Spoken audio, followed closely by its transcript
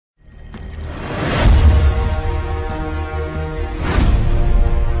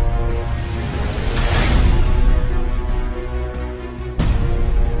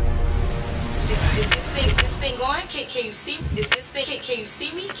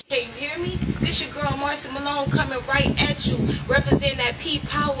Can you hear me? This your girl Marcy Malone coming right at you. Represent that P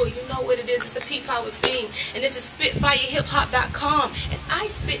power. You know what it is. It's the P power thing. And this is SpittireHipHop.com. And I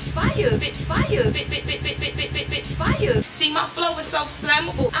spit fires. Spit fires. Spit fires. See, my flow is so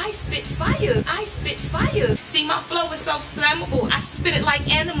flammable. I spit fires. I spit fires. See, my flow is so flammable. I spit it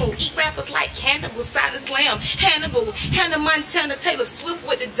like animal. Eat rappers like cannibal. Silent Slam. Hannibal. Hannah Montana. Taylor Swift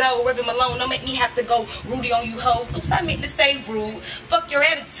with the dough. Reverend Malone. Don't make me have to go Rudy on you hoes. Oops, I meant to say rude. Fuck your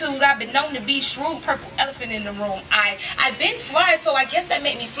attitude. I've been known to be shrewd. Purple elephant in the room. I've been flying, so I guess that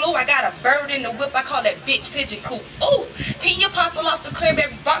made me flew. I got a bird in the whip. I call that bitch pigeon coop. Ooh, Pina pasta, lobster,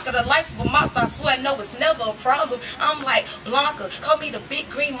 cranberry vodka. The life of a monster. I swear, no, it's never a problem. I'm like Blanca. Call me the big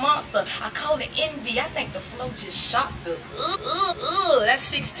green monster. I call it envy. I think the flow just shot the. That's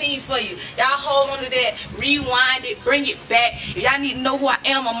 16 for you. Y'all hold on to that. Rewind it. Bring it back. If y'all need to know who I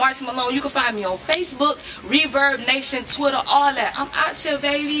am, I'm Marcy Malone. You can find me on Facebook, Reverb Nation, Twitter, all that. I'm out here,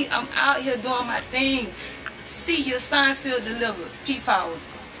 baby. I'm out here doing my thing. See your sign, seal, delivered. P power.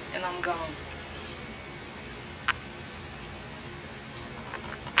 And I'm gone.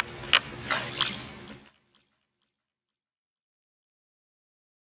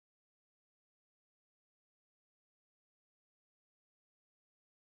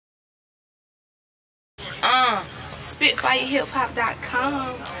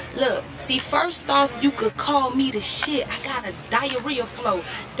 SpittireHipHop.com. Look, see, first off, you could call me the shit. I got a diarrhea flow.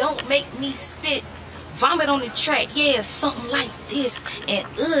 Don't make me spit. Vomit on the track, yeah, something like this. And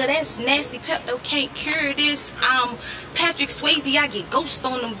that's nasty. Pepto can't cure this. I'm Patrick Swayze, I get ghost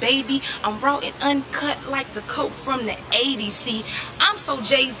on them, baby. I'm raw and uncut like the coke from the 80s. See, I'm so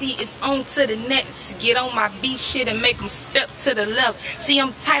Jay-Z, it's on to the next. Get on my beat shit and make them step to the left. See,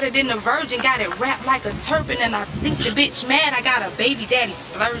 I'm tighter than the virgin, got it wrapped like a turban. And I think the bitch mad, I got a baby daddy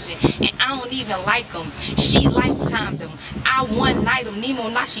splurging. And I don't even like him. She lifetimed him. I one night him. Nemo,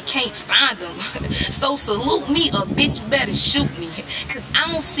 now she can't find him. So salute me, or bitch, you better shoot me. Cause I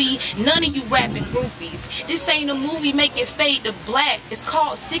don't see none of you rapping groupies. This ain't a movie, make it fade to black. It's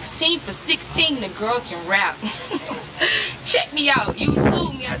called 16 for 16, the girl can rap. Check me out,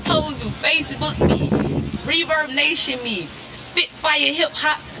 YouTube me, I told you, Facebook me, Reverb Nation me,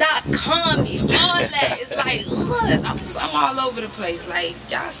 SpittireHipHop.com me, all that. It's like, I'm all over the place. Like,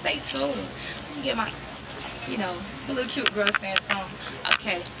 y'all stay tuned. Let me get my, you know, a little cute girl stand song.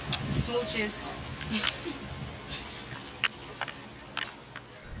 Okay, smooches.